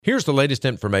Here's the latest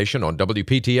information on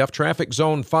WPTF Traffic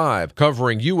Zone 5,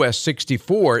 covering US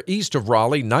 64 east of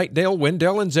Raleigh, Knightdale,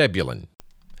 Wendell, and Zebulon.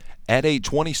 At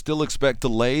 8:20, still expect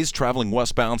delays traveling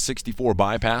westbound 64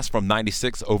 bypass from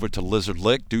 96 over to Lizard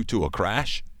Lick due to a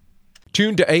crash.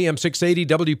 Tune to AM 680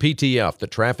 WPTF, the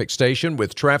traffic station,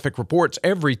 with traffic reports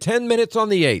every 10 minutes on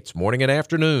the 8s, morning and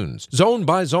afternoons.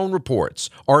 Zone-by-zone reports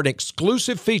are an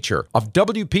exclusive feature of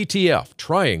WPTF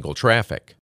Triangle Traffic.